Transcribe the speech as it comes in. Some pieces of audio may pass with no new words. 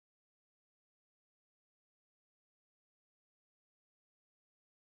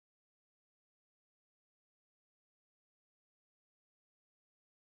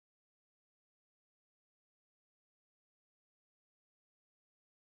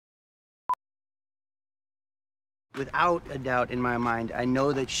Without a doubt in my mind, I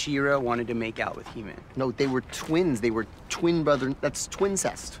know that She-Ra wanted to make out with He-Man. No, they were twins. They were twin brother. That's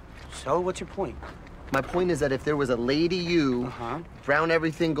twincest. So, what's your point? My point is that if there was a lady you, brown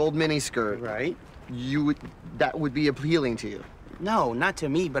everything, gold miniskirt, right, that would be appealing to you. No, not to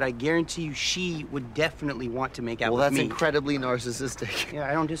me, but I guarantee you she would definitely want to make out with me. Well, that's incredibly narcissistic. Yeah,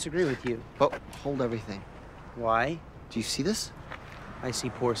 I don't disagree with you. Oh, hold everything. Why? Do you see this? I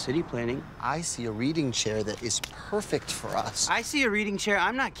see poor city planning. I see a reading chair that is perfect for us. I see a reading chair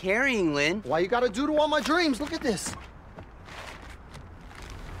I'm not carrying, Lin. Why you gotta doodle all my dreams? Look at this.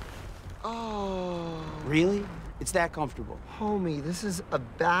 Oh. Really? It's that comfortable. Homie, this is a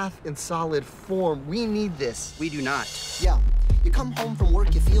bath in solid form. We need this. We do not. Yeah. You come home from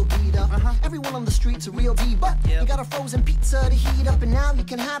work, you feel beat up. Everyone on the street's a real D, but you got a frozen pizza to heat up, and now you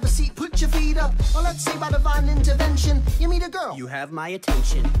can have a seat, put your feet up. Well, let's say by divine intervention, you meet a girl. You have my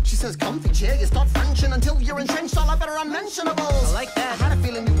attention. She says, comfy chair, you start Frenching until you're entrenched, all I better unmentionables. I like that. I had a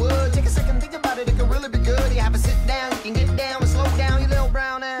feeling you would. Take a second, think about it, it could really be good. You have a sit down, you can get down and slow down, you little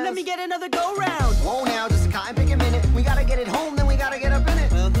brown ass. Let me get another go-round. Whoa now, just a kind, pick a minute. We gotta get it home, then we gotta get up in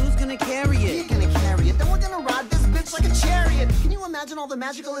it. Well, who's gonna carry it? You're gonna carry it, then we're gonna ride this bitch like a chariot. Can you imagine all the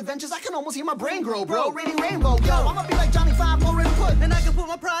magical adventures? I can almost hear my brain grow, bro. Reading Rainbow, yo, I'm gonna be like Johnny Five, more input. And I can put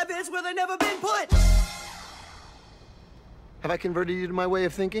my privates where they've never been put. Have I converted you to my way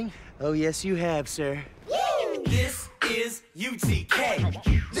of thinking? Oh, yes, you have, sir. This is UTK.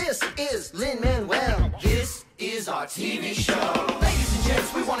 This is Lin-Manuel. This is our TV show. Ladies and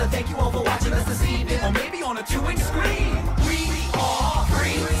gents, we want to thank you all for watching us this evening, or maybe on a 2-inch screen. We are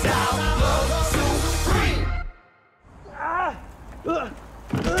Freestyle Supreme.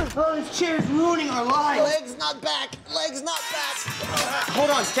 Oh, this chair is ruining our lives. Legs not back. Legs not back. Hold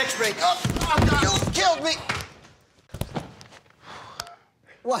on, text break. Oh, you killed me.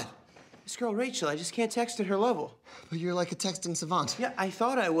 What? This girl, Rachel, I just can't text at her level. But you're like a texting savant. Yeah, I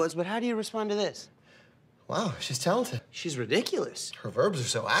thought I was, but how do you respond to this? Wow, she's talented. She's ridiculous. Her verbs are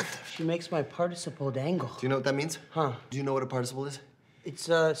so active. She makes my participle dangle. Do you know what that means? Huh? Do you know what a participle is? It's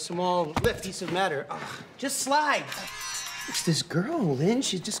a small piece of matter. Ugh, just slide. It's this girl, Lin.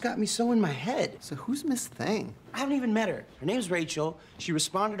 She's just got me so in my head. So who's Miss Thing? I haven't even met her. Her name's Rachel. She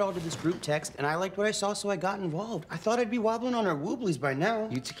responded all to this group text, and I liked what I saw, so I got involved. I thought I'd be wobbling on her wooblies by now.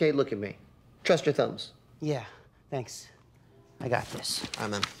 UTK, look at me. Trust your thumbs. Yeah, thanks. I got this. All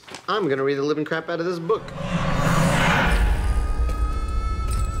right, man. I'm gonna read the living crap out of this book.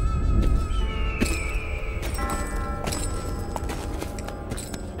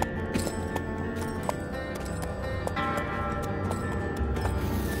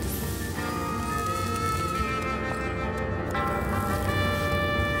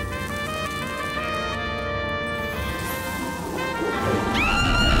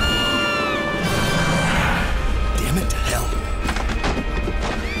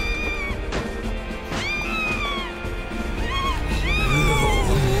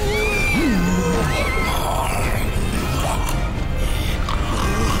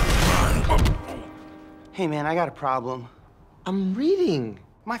 Hey, man, I got a problem. I'm reading.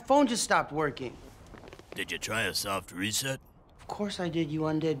 My phone just stopped working. Did you try a soft reset? Of course I did, you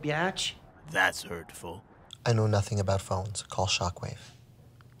undead biatch. That's hurtful. I know nothing about phones. Call Shockwave.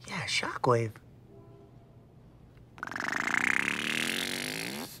 Yeah, Shockwave.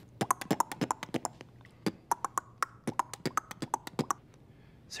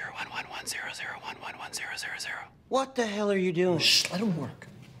 What the hell are you doing? Shh, let him work.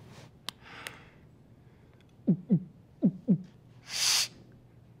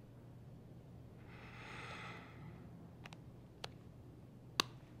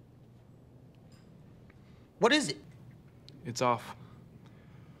 What is it? It's off.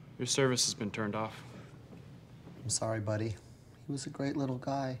 Your service has been turned off. I'm sorry, buddy. He was a great little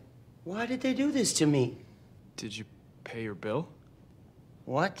guy. Why did they do this to me? Did you pay your bill?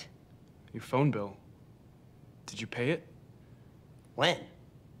 What? Your phone bill. Did you pay it? When?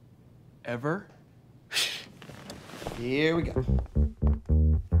 Ever? Here we go.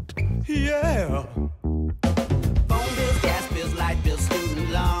 Yeah. Phone bills, gas bills, light bills,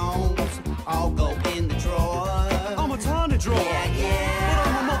 student loans, all go in the drawer. I'm a tiny drawer. Yeah. But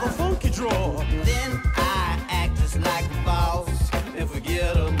I'm a motherfunky drawer. Then I act just like the boss and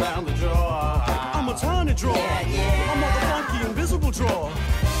forget about the drawer. I'm a tiny drawer. Yeah. I'm a motherfunky invisible drawer.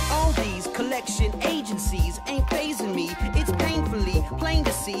 All these collection agencies ain't phasing me. It's painfully plain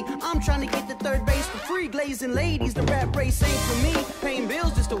to see. I'm trying to get to third base for free. Glazing ladies, the rap race ain't for me. Paying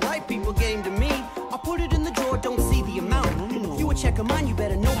bills just a white people game to me. I put it in the drawer, don't see the amount. If you a check of mine, you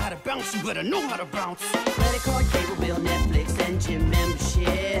better know how to bounce. You better know how to bounce. Credit card, cable bill, Netflix, and gym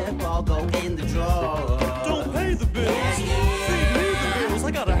membership all go in the drawer. Don't pay the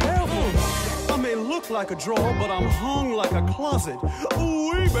like a drawer, but I'm hung like a closet.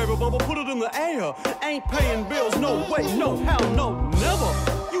 Ooh-wee, baby bubba, put it in the air. Ain't paying bills, no way, no how, no never.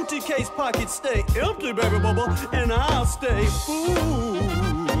 UTK's pockets stay empty, baby bubba, and I'll stay full.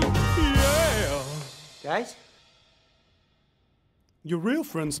 Yeah. Guys? Your real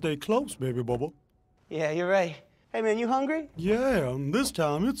friends stay close, baby bubba. Yeah, you're right. Hey, man, you hungry? Yeah, and this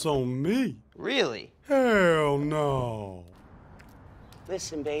time it's on me. Really? Hell no.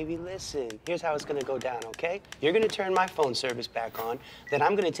 Listen, baby, listen. Here's how it's gonna go down, okay? You're gonna turn my phone service back on, then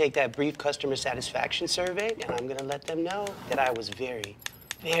I'm gonna take that brief customer satisfaction survey, and I'm gonna let them know that I was very,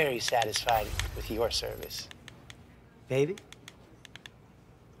 very satisfied with your service. Baby?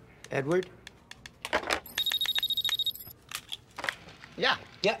 Edward? Yeah.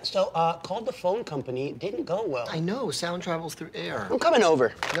 Yeah, so, called the phone company. Didn't go well. I know, sound travels through air. I'm coming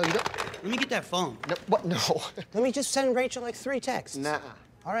over. No, you don't. Let me get that phone. No, what? No. Let me just send Rachel like 3 texts. Nah.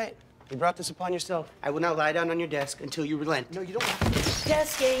 All right. You brought this upon yourself. I will now lie down on your desk until you relent. No, you don't have to.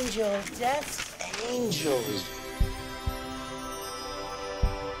 Desk angel, desk angel.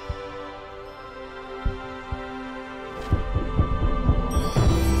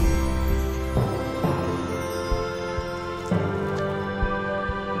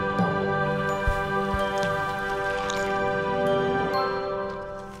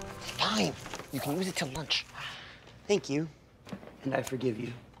 Fine. You can use it till lunch. Thank you, and I forgive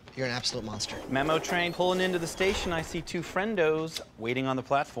you. You're an absolute monster. Memo train pulling into the station. I see 2 friendos waiting on the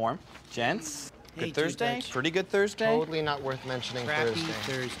platform. Gents, Hey, good Thursday? Utkarsh. Pretty good Thursday? Totally not worth mentioning Crappy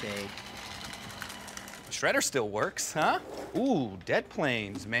Thursday. Thursday. Shredder still works, huh? Ooh, Dead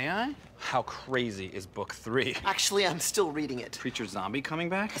Planes, may I? How crazy is book 3? Actually, I'm still reading it. Preacher Zombie coming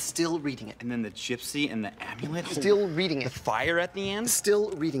back? Still reading it. And then the gypsy and the amulet? Still reading The it. fire at the end?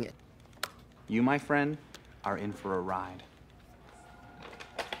 Still reading it. You, my friend, are in for a ride.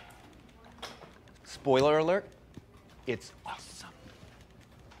 Spoiler alert, it's awesome.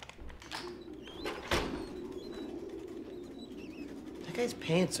 That guy's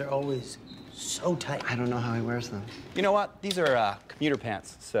pants are always so tight. I don't know how he wears them. You know what? These are commuter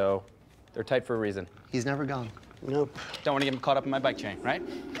pants, so they're tight for a reason. He's never gone. Nope. Don't want to get him caught up in my bike chain, right?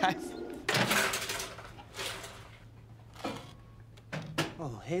 Guys?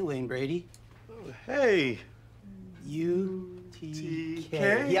 Oh, hey, Wayne Brady. Hey. UTK.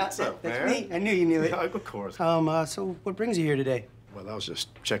 Yeah, What's up, that's man? me. I knew you knew it. Yeah, of course. So what brings you here today? Well, I was just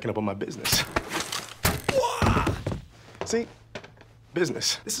checking up on my business. See?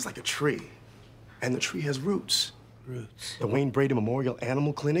 Business. This is like a tree. And the tree has roots. Roots. The Wayne Brady Memorial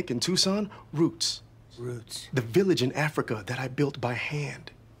Animal Clinic in Tucson, roots. Roots. The village in Africa that I built by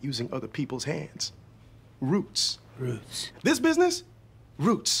hand, using other people's hands. Roots. Roots. This business,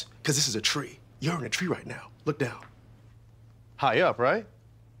 roots, because this is a tree. You're in a tree right now. Look down. High up, right?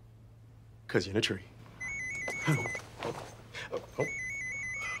 Because you're in a tree. Oh.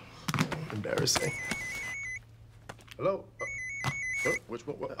 Embarrassing. Hello? Which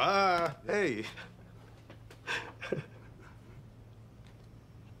one? Hey.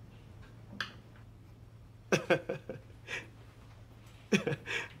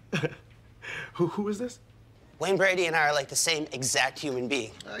 Who is this? Wayne Brady and I are like the same exact human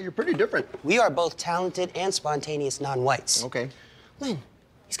being. You're pretty different. We are both talented and spontaneous non-whites. Okay. Lynn,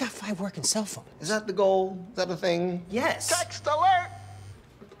 he's got 5 working cell phones. Is that the goal? Is that the thing? Yes. Text alert!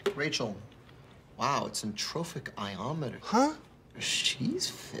 Rachel, wow, it's in trophic iometer. Huh? She's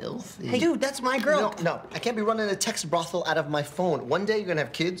filthy. Hey, dude, that's my girl. No, I can't be running a text brothel out of my phone. One day you're gonna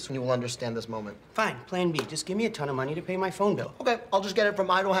have kids and you will understand this moment. Fine, plan B. Just give me a ton of money to pay my phone bill. Okay, I'll just get it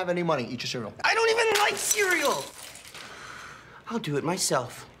from I don't have any money. Eat your cereal. I don't even like cereal. I'll do it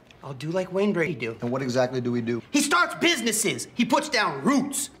myself. I'll do like Wayne Brady do. And what exactly do we do? He starts businesses. He puts down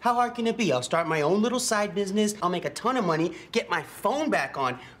roots. How hard can it be? I'll start my own little side business. I'll make a ton of money, get my phone back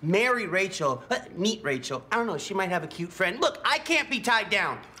on, marry Rachel, meet Rachel. I don't know, she might have a cute friend. Look, I can't be tied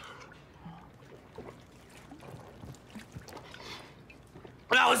down.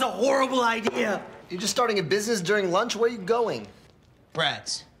 That was a horrible idea. You're just starting a business during lunch? Where are you going?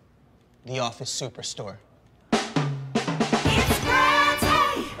 Brad's, the office superstore.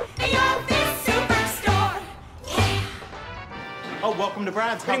 Oh, welcome to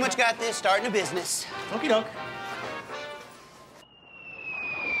Brad's. Pretty much got this, starting a business. Okie doke.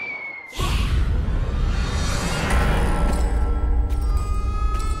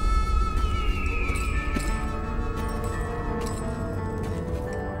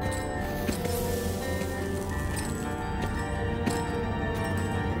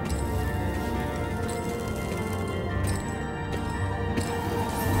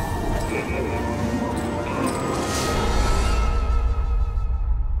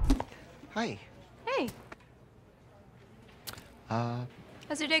 Hi. Hey.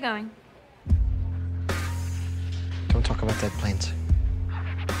 How's your day going? Don't talk about dead planes.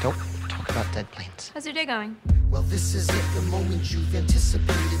 Don't talk about dead planes. How's your day going? Well, this is it, the moment you've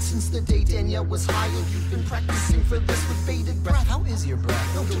anticipated. Since the day Danielle was hired, you've been practicing for this with bated breath. How is your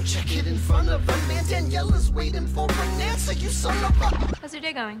breath? No, don't check it in front of her, man. Danielle is waiting for an answer, you son of a... How's your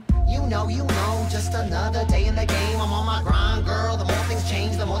day going? You know, just another day in the game. I'm on my grind, girl. The more things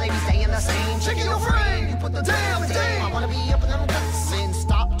change, the more they be staying the same. Check your frame, you put the damn. I wanna be up in them guts and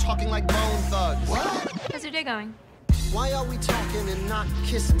stop talking like Bone Thugs. What? How's your day going? Why are we talking and not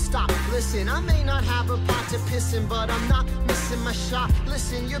kissing? Stop, listen, I may not have a pot to piss in, but I'm not missing my shot.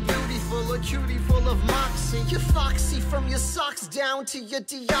 Listen, you're beautiful, a cutie full of moxie. You're foxy from your socks down to your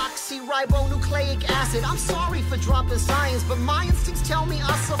deoxyribonucleic acid. I'm sorry for dropping science, but my instincts tell me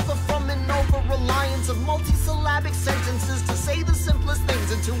I suffer from an over-reliance of multisyllabic sentences to say the simplest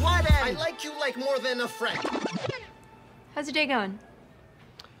things. And to what end? I like you like more than a friend. How's your day going?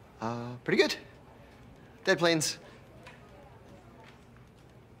 Pretty good. Dead planes.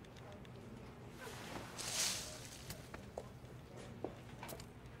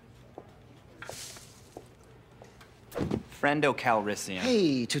 Friendo Calrissian.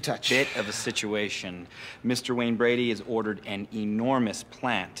 Hey, to touch. Bit of a situation. Mr. Wayne Brady has ordered an enormous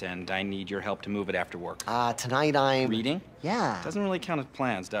plant, and I need your help to move it after work. Tonight I'm... Reading? Yeah. Doesn't really count as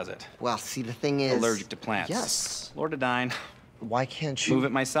plans, does it? Well, see, the thing is... Allergic to plants. Yes. Lordadine. Why can't you... Move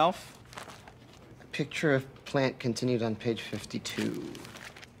it myself? Picture of plant continued on page 52.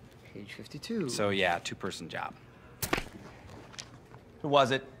 Page 52. So, yeah, two-person job. Who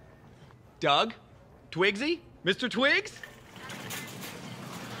was it? Doug? Twigsy? Mr. Twigs?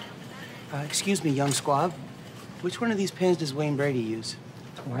 Excuse me, young squab. Which one of these pens does Wayne Brady use?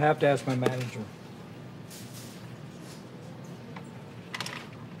 I'll have to ask my manager.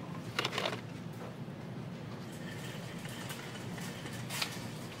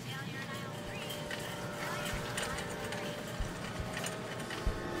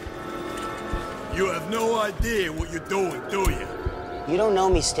 You have no idea what you're doing, do you? You don't know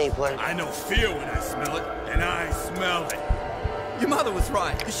me, Stapler. I know fear when I smell it, and I smell it. Your mother was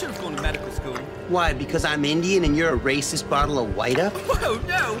right. You should have gone to medical school. Why, because I'm Indian and you're a racist bottle of white-up? Whoa,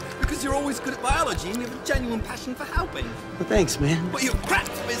 no, because you're always good at biology and you have a genuine passion for helping. Well, thanks, man. But you have crap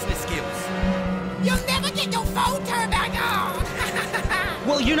business skills. You'll never get your phone turned back on!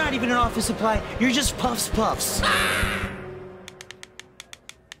 Well, you're not even an office supply. You're just Puffs Puffs.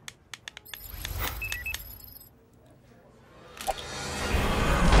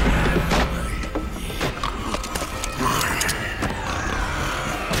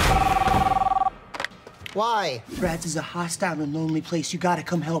 Why? Brad's is a hostile and lonely place. You gotta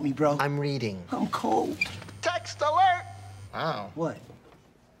come help me, bro. I'm reading. I'm cold. Text alert! Wow. What?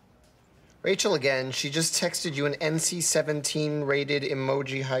 Rachel again. She just texted you an NC-17 rated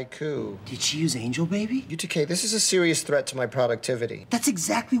emoji haiku. Did she use Angel Baby? UTK, this is a serious threat to my productivity. That's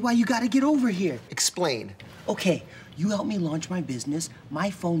exactly why you gotta get over here. Explain. Okay, you help me launch my business, my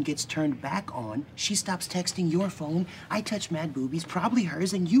phone gets turned back on, she stops texting your phone, I touch mad boobies, probably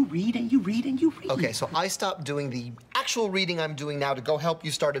hers, and you read and you read and you read. Okay, so I stop doing the actual reading I'm doing now to go help you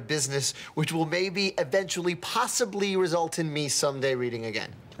start a business, which will maybe eventually, possibly result in me someday reading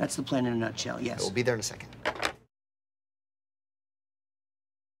again. That's the plan in a nutshell, yes. We'll be there in a second.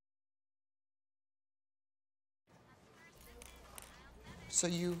 So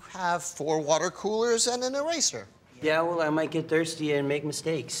you have 4 water coolers and an eraser. Yeah, well, I might get thirsty and make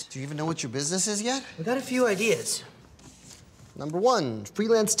mistakes. Do you even know what your business is yet? I got a few ideas. Number 1,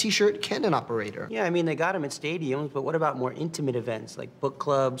 freelance t-shirt cannon operator. Yeah, I mean, they got them at stadiums, but what about more intimate events, like book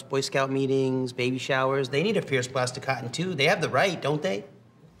clubs, Boy Scout meetings, baby showers? They need a fierce blast of cotton, too. They have the right, don't they?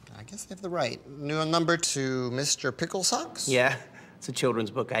 I guess they have the right. Number 2, Mr. Pickle Socks? Yeah, it's a children's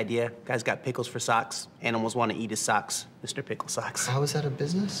book idea. Guy's got pickles for socks. Animals want to eat his socks. Mr. Pickle Socks. How is that a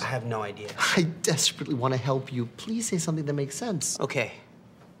business? I have no idea. I desperately want to help you. Please say something that makes sense. Okay.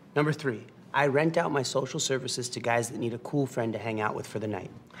 Number 3, I rent out my social services to guys that need a cool friend to hang out with for the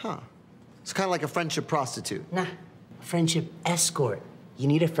night. Huh. It's kind of like a friendship prostitute. Nah, a friendship escort. You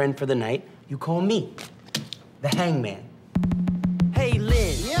need a friend for the night, you call me, the hangman. Hey,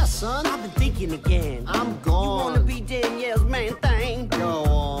 Lin. Yeah, son? I've been thinking again. I'm gone. You wanna be Danielle's man thing? Go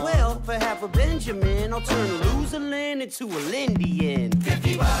on. Well, for half a Benjamin, I'll turn a loser Lin into a Lindian.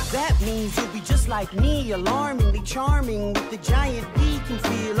 $50. That means you'll be just like me, alarmingly charming with the giant beak and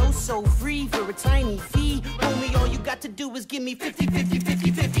feel oh so free for a tiny fee. Homie, all you got to do is give me 50, 50,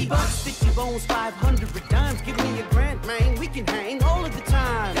 50, 50 bucks, 50 bones, 500 dimes. Give me a grant, man, we can hang all of the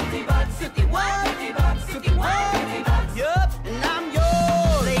time. 50 bucks, 50 what? 50 bucks, 50 what? 50 bucks. Yup, and I'm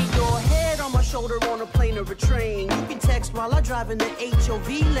yours. Lay your head on my shoulder on a plane or a train. You can text fast while I drive in the HOV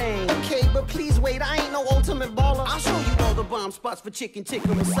lane. Okay, but please wait, I ain't no ultimate baller. I'll show you all the bomb spots for chicken tikka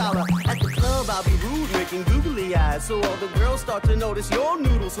masala. At the club, I'll be rude, making googly eyes, so all the girls start to notice your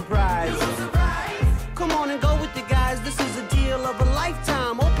noodle surprise. Come on and go with the guys. This is a deal of a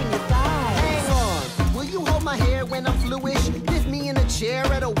lifetime. Open your thighs. Hang on, will you hold my hair when I'm fluish? Lift me in a chair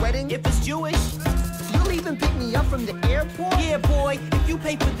at a wedding? If it's Jewish, you'll even pick me up from the airport? Yeah, boy, if you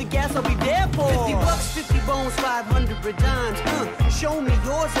pay for the gas, I'll be there for 50 bucks, 50 bones, 500 dimes. Show me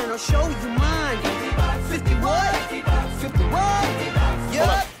yours and I'll show you mine. 50 what? 50 what?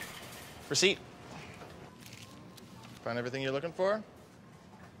 Yup. Receipt. Find everything you're looking for?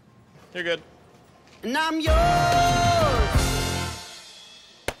 You're good. And I'm yours.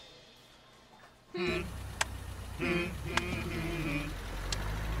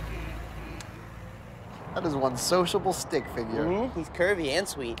 That is one sociable stick figure. He's curvy and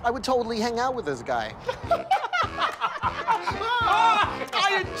sweet. I would totally hang out with this guy.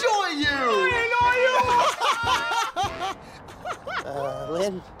 I enjoy you!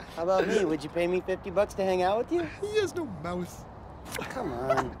 Lin, how about me? Would you pay me 50 bucks to hang out with you? He has no mouth. Come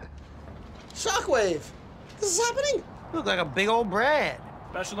on. Shockwave! This is happening? You look like a big old Brad.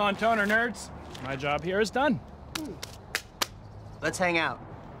 Special on toner, nerds. My job here is done. Let's hang out.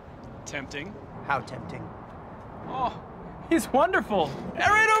 Tempting. How tempting. Oh, he's wonderful. And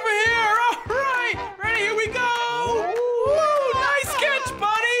right over here. All right. Ready, here we go. Woo, nice catch,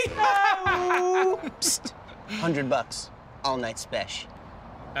 buddy. Psst. $100. All night special.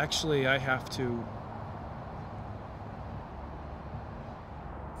 Actually, I have to.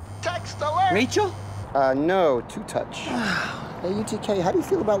 Text alert! Rachel? No, two touch. Hey, UTK, how do you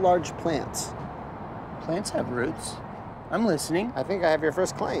feel about large plants? Plants have roots. I'm listening. I think I have your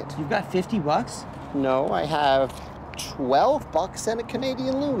first client. You've got 50 bucks? No, I have 12 bucks and a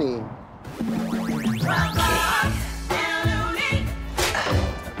Canadian loonie.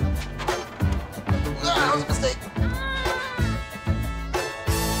 That was a mistake.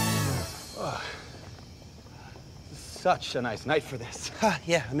 Such a nice night for this.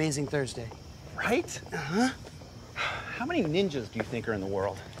 Yeah, amazing Thursday. Right? Uh-huh. How many ninjas do you think are in the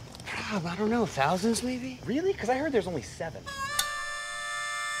world? I don't know, thousands maybe? Really? Because I heard there's only 7.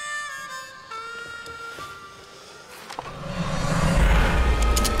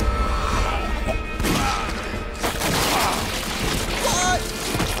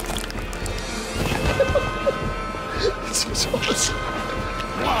 This is awesome.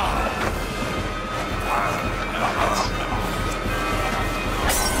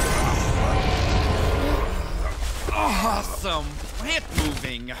 Awesome. Plant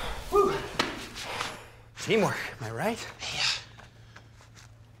moving. Woo. Teamwork, am I right? Yeah.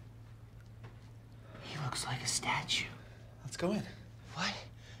 He looks like a statue. Let's go in. What?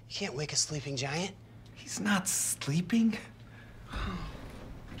 You can't wake a sleeping giant. He's not sleeping.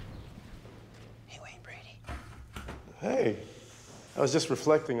 Hey, Wayne Brady. Hey, I was just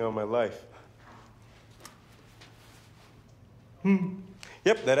reflecting on my life.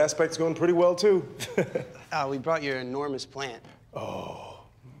 Yep, that aspect's going pretty well, too. We brought your enormous plant. Oh,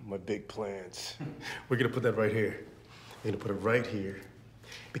 my big plans. We're gonna put that right here. We're gonna put it right here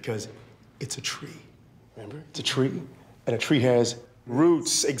because it's a tree. Remember? It's a tree, and a tree has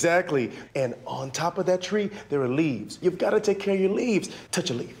roots, exactly. And on top of that tree, there are leaves. You've got to take care of your leaves.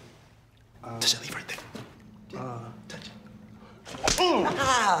 Touch a leaf. Touch a leaf right there. Touch it. You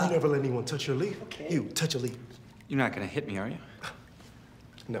never let anyone touch your leaf. Okay. You touch a leaf. You're not gonna hit me, are you?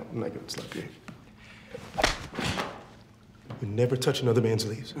 No, I'm not gonna slap you. You never touch another man's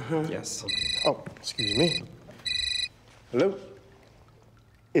leaves. Yes. Oh, excuse me. Hello?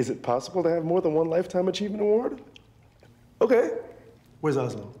 Is it possible to have more than one Lifetime Achievement Award? Okay. Where's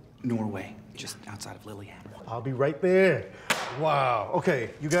Oslo? Norway, just outside of Lillehammer. I'll be right there. Wow. Okay,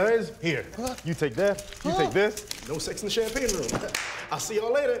 you guys, here. You take that, you take this. No sex in the champagne room. I'll see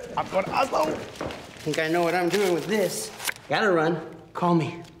y'all later. I'm going to Oslo. Think I know what I'm doing with this. Gotta run. Call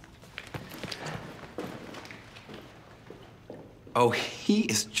me. Oh, he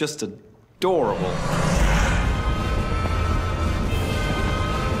is just adorable.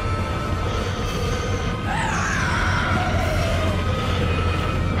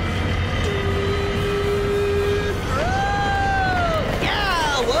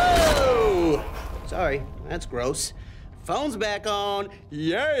 Sorry, that's gross. Phone's back on.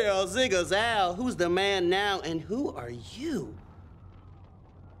 Yeah, zig-a-zow. Who's the man now, and who are you?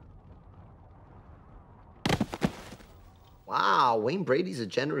 Wow, Wayne Brady's a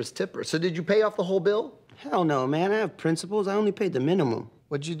generous tipper. So did you pay off the whole bill? Hell no, man. I have principles. I only paid the minimum.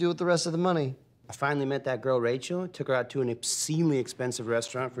 What'd you do with the rest of the money? I finally met that girl, Rachel. Took her out to an obscenely expensive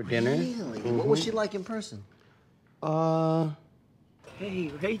restaurant for dinner. Really? What was she like in person?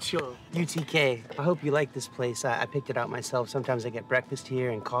 Hey, Rachel. UTK. I hope you like this place. I picked it out myself. Sometimes I get breakfast here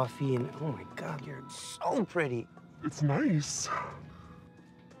and coffee, and oh my God, you're so pretty. It's nice.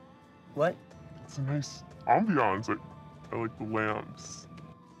 What? It's a nice ambiance. I like the lamps.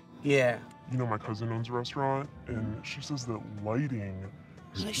 Yeah. You know, my cousin owns a restaurant, and she says that lighting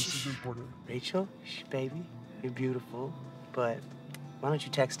is just as important. Rachel, shh, baby, you're beautiful, but why don't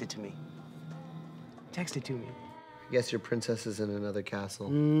you text it to me? Text it to me. I guess your princess is in another castle.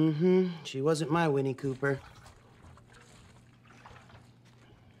 Mm-hmm. She wasn't my Winnie Cooper.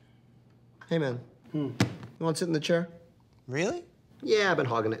 Hey, man. You want to sit in the chair? Really? Yeah, I've been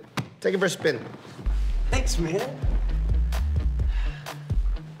hogging it. Take it for a spin. Thanks, man.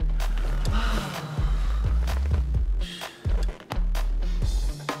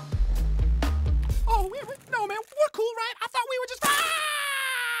 No, man, we're cool, right? I thought we were just...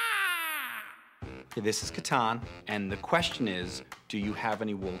 Okay, this is Catan, and the question is, do you have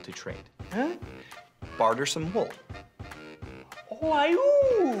any wool to trade? Huh? Barter some wool. Why,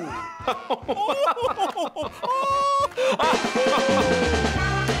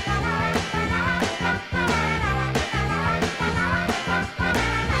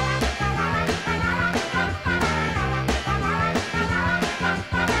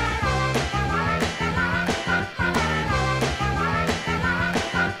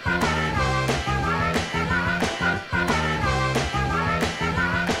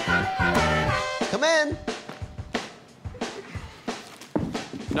 Come in.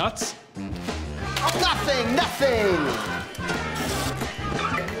 Nuts? Oh, nothing.